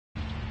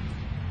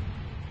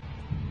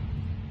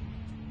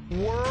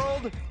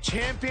World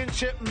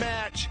Championship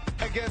match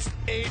against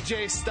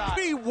AJ Styles.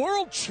 Be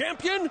world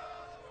champion?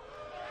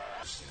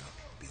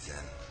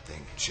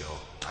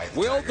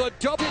 Will the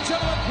double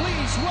gentlemen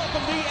please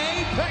welcome the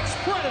Apex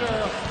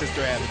Predator,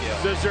 Sister Abigail.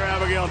 Sister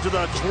Abigail to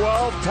the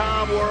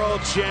 12-time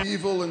world champion.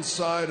 Evil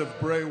inside of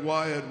Bray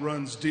Wyatt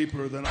runs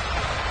deeper than...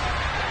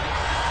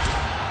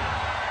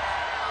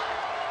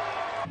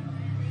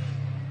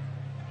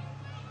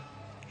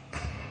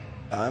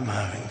 I'm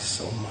having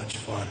so much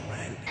fun,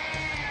 man.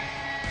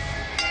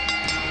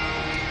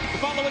 the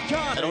following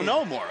card. I don't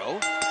know, Morrow.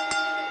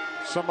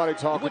 Somebody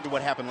talking Look at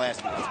what happened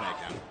last week on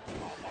SmackDown.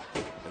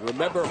 And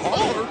remember,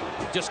 Harper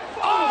just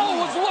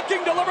was looking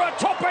to deliver a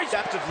tope.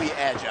 Deceptively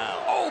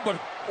agile. Oh, but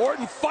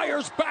Orton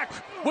fires back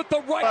with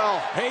the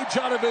right page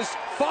out of his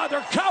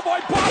father, Cowboy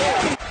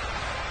Bob.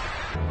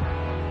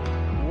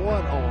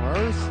 What on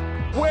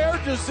earth? Where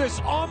does this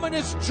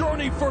ominous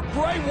journey for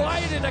Bray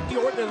Wyatt and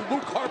Orton and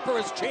Luke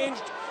Harper has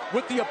changed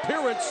with the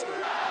appearance?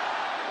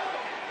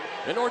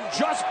 And Orton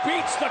just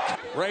beats the...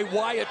 Bray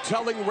Wyatt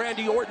telling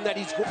Randy Orton that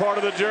he's... Part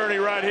of the journey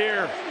right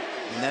here.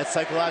 And that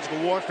psychological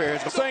warfare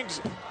is...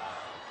 Things...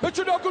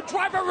 Michinoku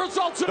driver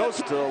results in... Goes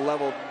to a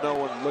level no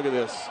one... Look at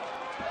this.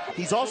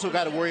 He's also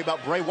got to worry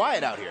about Bray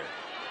Wyatt out here.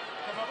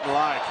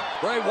 Like.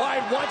 Bray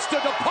Wyatt wants to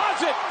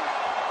deposit.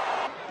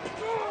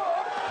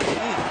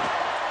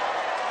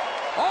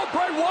 Oh,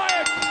 Bray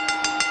Wyatt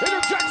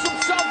interjects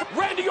himself.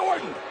 Randy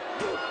Orton.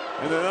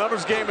 And the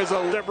numbers game is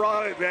a...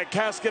 brought that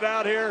casket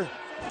out here.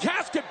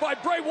 Casket by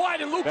Bray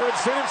Wyatt and Luke. Haven't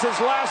seen him since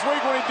last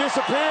week when he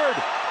disappeared.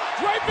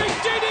 Great big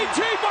DDT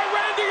by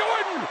Randy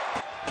Orton.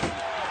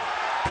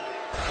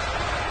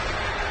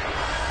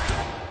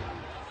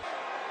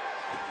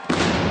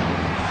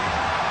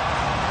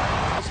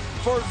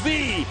 For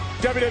the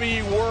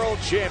WWE World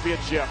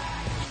Championship.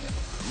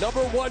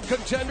 Number one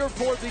contender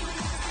for the...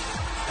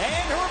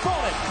 And her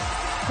opponent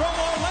from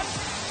Alexa.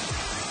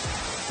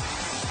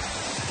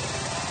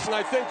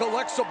 I think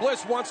Alexa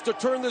Bliss wants to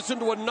turn this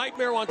into a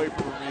nightmare on... Wait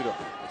for Rita.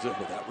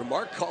 With that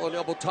remark, collar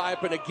elbow tie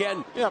up, and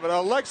again... Yeah, but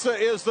Alexa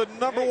is the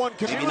number one...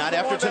 Maybe not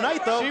after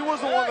tonight, though. She was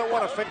the one that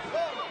won a...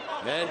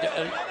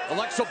 And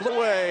Alexa Bliss...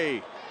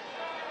 Way.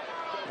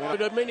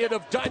 A minion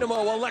of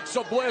Dynamo,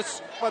 Alexa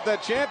Bliss. But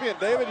that champion,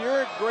 David,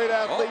 you're a great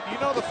athlete. You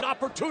know the...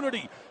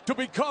 opportunity to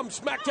become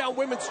SmackDown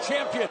Women's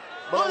Champion.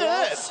 Look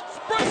at this.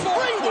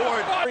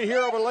 Springboard. Every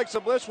hero of Alexa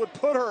Bliss would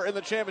put her in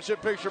the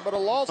championship picture, but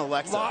Alexa... A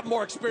lot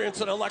more experience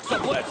than Alexa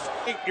Bliss.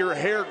 Your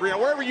hair green,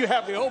 wherever you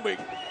have Naomi.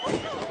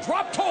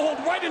 Drop toe hold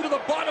right into the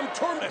bottom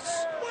terminus.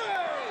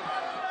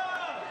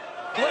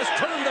 Bliss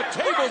turned the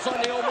tables on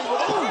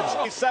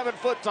Naomi. He's 7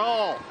 foot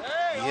tall.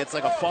 He hits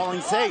like a falling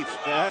safe.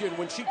 Yeah.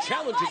 When she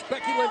challenges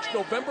Becky Lynch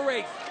November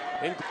 8th.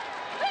 And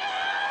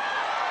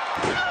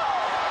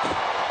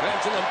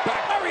Pendulum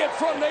back. Lariat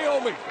from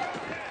Naomi.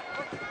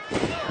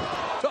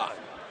 Time.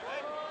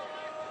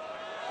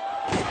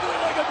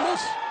 Three-legged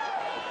moose.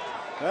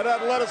 That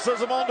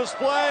athleticism on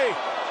display.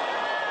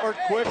 Or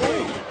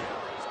quickly.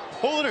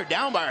 Pulling her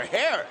down by her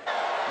hair.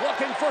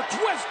 Looking for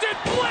Twisted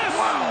Bliss.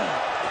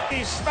 Wow.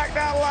 He's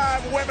SmackDown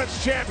Live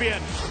Women's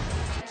Champion.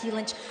 Becky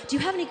Lynch, do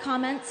you have any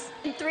comments?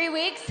 In 3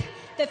 weeks,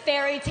 the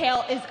fairy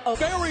tale is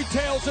over. Fairy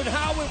tales and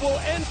how it will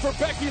end for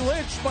Becky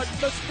Lynch, but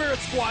the Spirit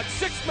Squad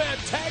 6-man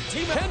tag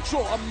team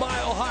potential a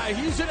mile high.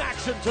 He's in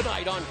action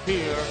tonight on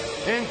Here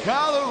in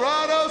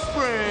Colorado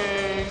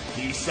Springs.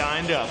 He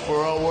signed up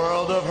for a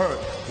world of hurt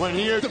when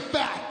he heard the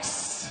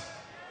facts.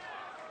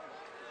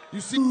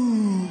 You see,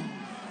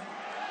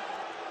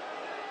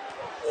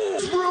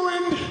 it's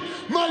ruined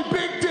my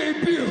big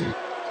debut.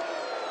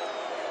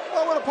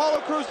 Why would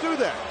Apollo Crews do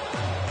that?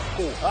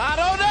 I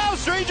don't know.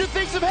 Stranger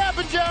things have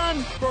happened,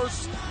 John.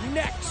 First,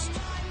 next.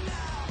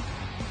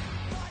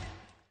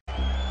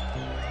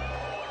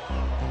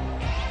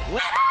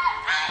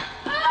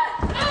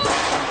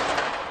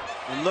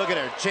 And look at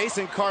her,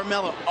 chasing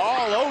Carmella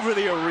all over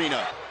the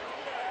arena.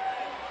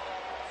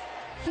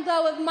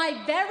 Go of my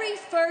very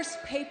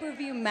first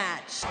pay-per-view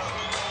match.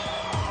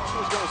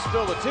 Who's going to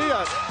spill the tea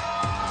on?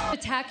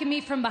 Attacking me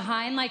from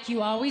behind like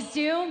you always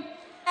do.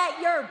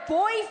 At your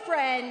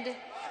boyfriend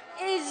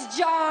is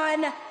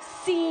John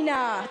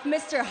Cena,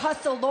 Mr.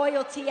 Hustle,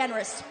 Loyalty, and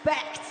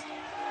Respect.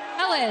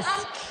 Ellis,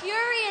 I'm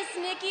curious,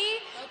 Nikki.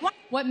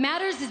 what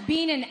matters is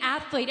being an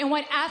athlete and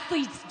what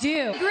athletes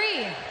do.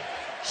 Agree.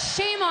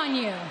 Shame on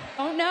you.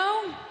 Don't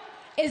know?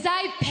 Is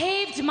I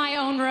paved my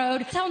own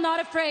road. Tell not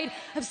afraid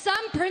of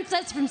some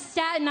princess from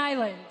Staten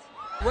Island.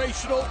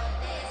 Racial,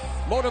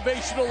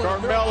 motivational,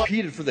 Carmella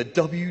Competed for the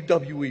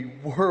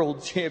WWE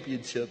World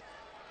Championship.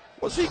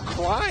 Was he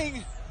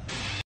crying?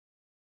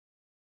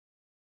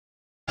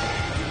 The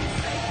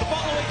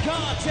following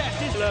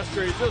contest is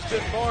Industry just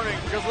in mourning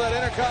because of that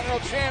Intercontinental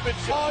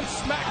Championship. on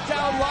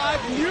SmackDown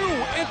Live. New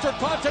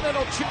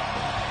Intercontinental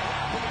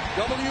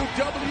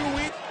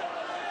WWE.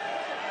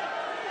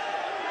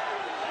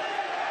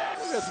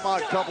 We had some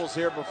odd couples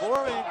here before.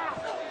 I mean,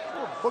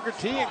 Booker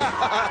T. And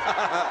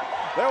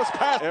that was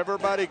past.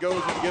 Everybody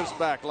goes and gives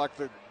back like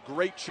the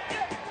great.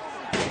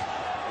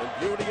 And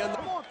Beauty and the...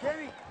 Come on,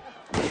 Katie.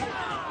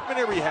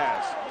 Whenever he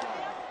has.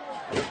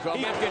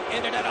 Champion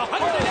ended at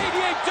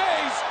 188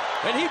 days,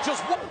 and he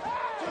just won.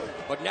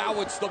 But now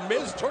it's The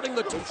Miz turning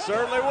the... It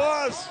certainly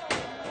was.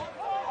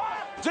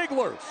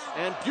 Ziggler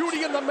and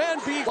Beauty and the Man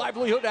being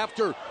livelihood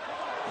after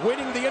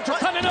winning the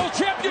Intercontinental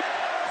Championship.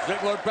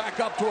 Ziggler back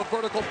up to a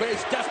vertical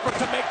base, desperate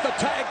to make the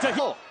tag to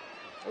heel.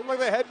 Looked like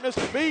they hadn't missed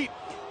a beat.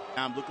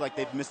 Looked like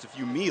they've missed a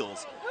few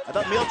meals. I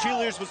thought male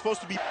cheerleaders was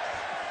supposed to be...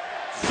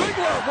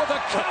 Ziggler with a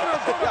counter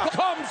vertical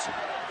comes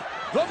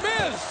The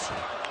Miz.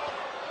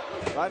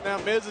 Right now,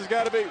 Miz has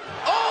got to be...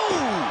 Oh!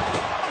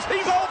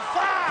 He's on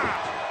fire!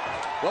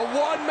 The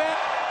one man...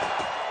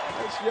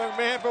 This young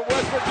man from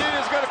West Virginia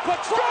is going to put...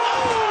 Goal!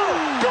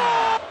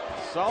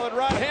 Solid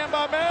right hand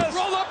by Miz.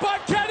 Roll up by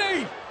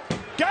Kenny.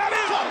 Got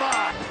him! Come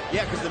on!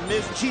 Yeah, because the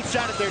Miz cheap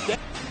shot at their day.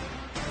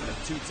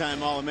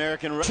 Two-time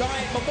All-American.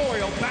 Giant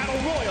Memorial Battle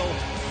Royal.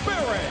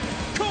 Baron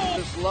Cole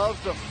just loves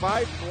to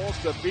fight and wants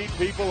to beat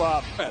people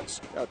up.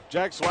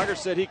 Jack Swagger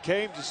said he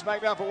came to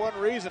SmackDown for one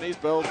reason. He's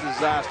built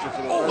disaster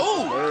for the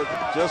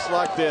rest. Just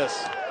like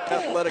this.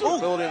 Athletic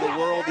ability in the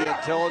world, the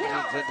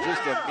intelligence, and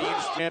just a mean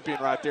champion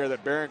right there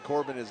that Baron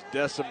Corbin is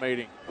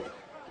decimating.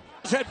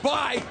 Hit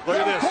by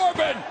Baron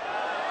Corbin.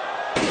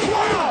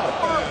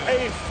 Wow!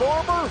 A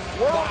former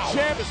world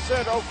champion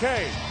said,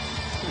 okay.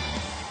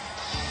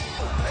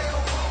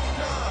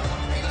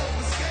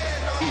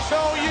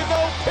 So you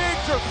know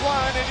pigs are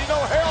flying and you know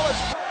hell is...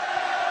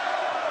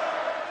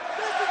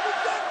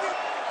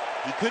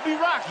 He could be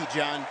Rocky,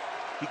 John.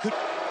 He could...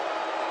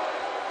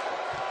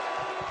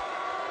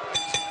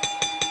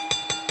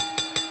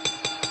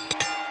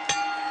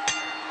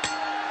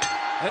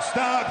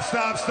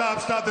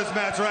 Stop this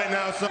match right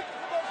now.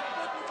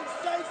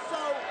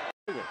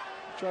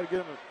 Try to get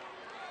him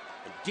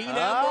Dean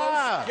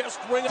Ambrose just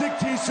ring. Dick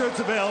t-shirts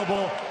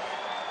available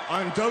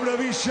on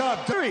WWE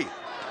Shop 3.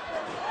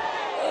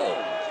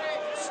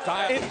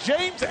 Style. And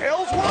James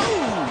Ellsworth.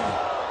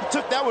 He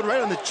took that one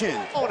right on the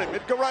chin. On him,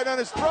 it'd go right on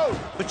his throat.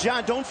 But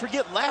John, don't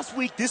forget last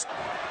week this...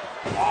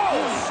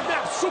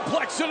 Snap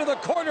suplex into the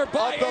corner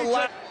by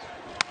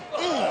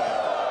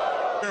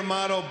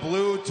Model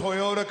blue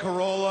Toyota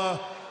Corolla.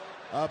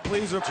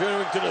 Please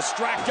returning to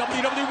distract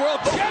WWE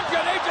World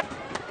Champion AJ.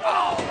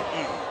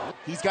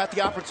 He's got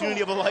the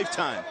opportunity of a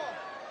lifetime.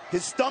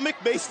 His stomach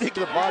may stick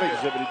to the body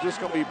exhibit. He's just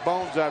going to be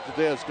bones after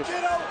this.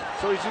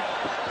 So he's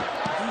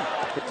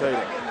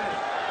potato.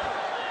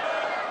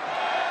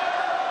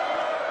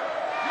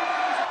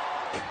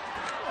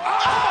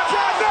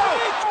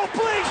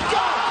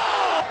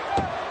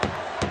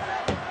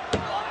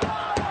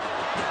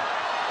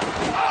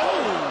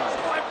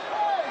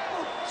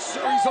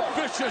 Series of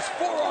vicious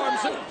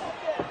forearms.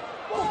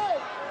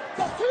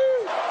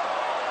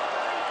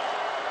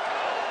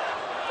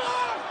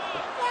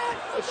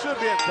 It should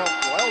be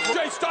uncomfortable.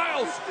 Jay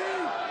Styles.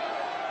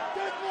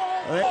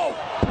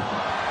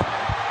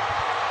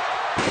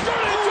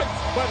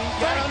 But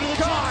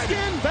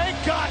thank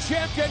God,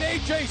 champion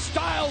AJ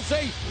Styles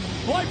a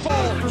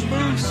lifelong For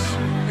Moose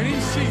and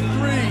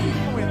EC3.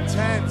 How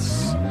intense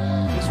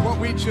is what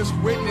we just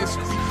witnessed.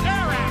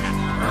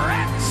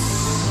 Rex.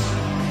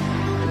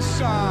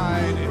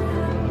 Inside,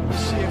 we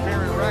see if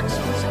Aaron Rex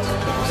was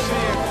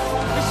seeing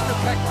Mr.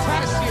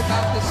 Pectassi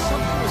about this.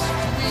 Something was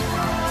tweaked.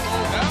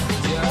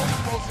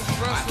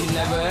 I can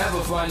never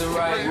ever find the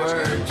right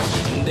words.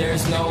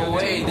 There's no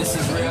way this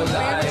is real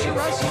life.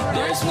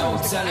 There's no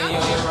telling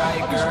you're the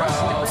right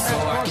girl. So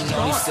I can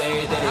only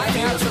say that it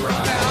feels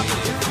right.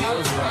 It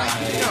feels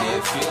right.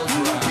 It feels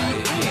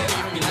right.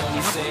 I can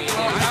only say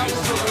that it feels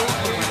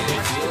right.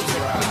 It feels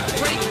right.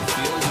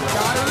 It feels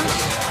right.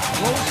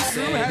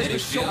 Say that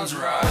it feels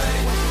right.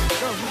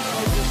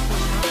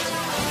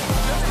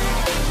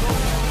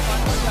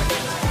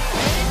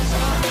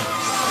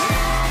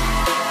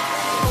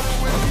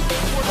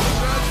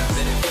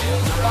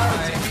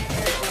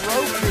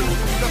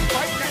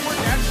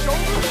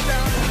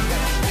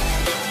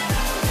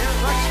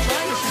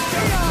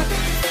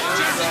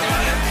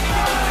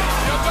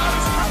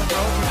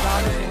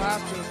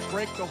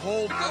 Break the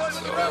hold. I'm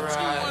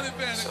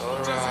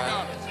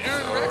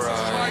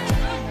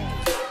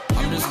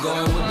just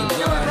going with the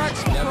gun.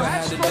 Never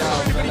had a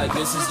doubt. Felt like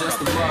this is just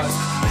the rush.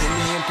 Put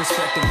me in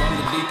perspective, I'm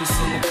the deepest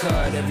in the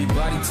cut.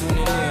 Everybody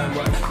tuning in,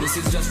 but this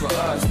is just for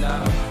us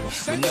now.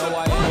 You know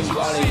I ain't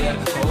body yet.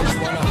 Always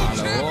wanna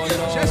holler. Oh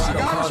no, I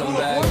don't call them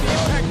back.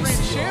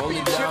 Hold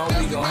it down,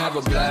 we gon' have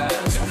a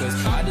blast.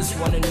 Cause I just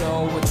wanna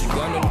know what you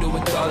gonna do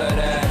with all of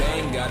that. I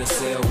ain't gotta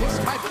say a word.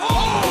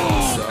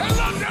 So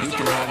you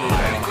can have it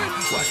all.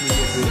 Watch me get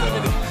it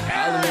up.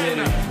 I'll admit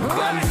it. You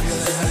got me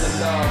feeling hella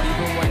love.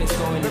 Even when it's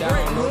going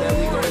down, know that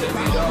we gon' live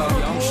it up.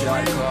 Young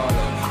shot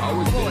caller.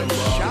 Always been a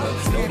baller.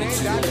 Know that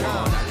you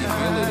want. I can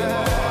feel it in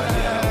my heart.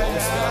 Yeah, I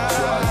won't stop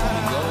trying.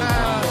 We going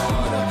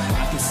harder.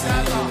 I can see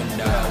you and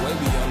die. Way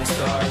beyond the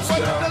stars,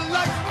 girl.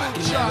 I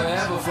can never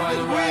ever find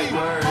the right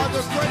words.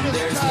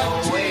 There's no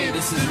way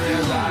this is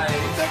real life.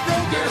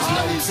 There's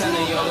no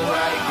telling you're the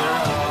right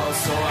girl.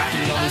 So I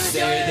can only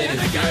say that it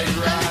feels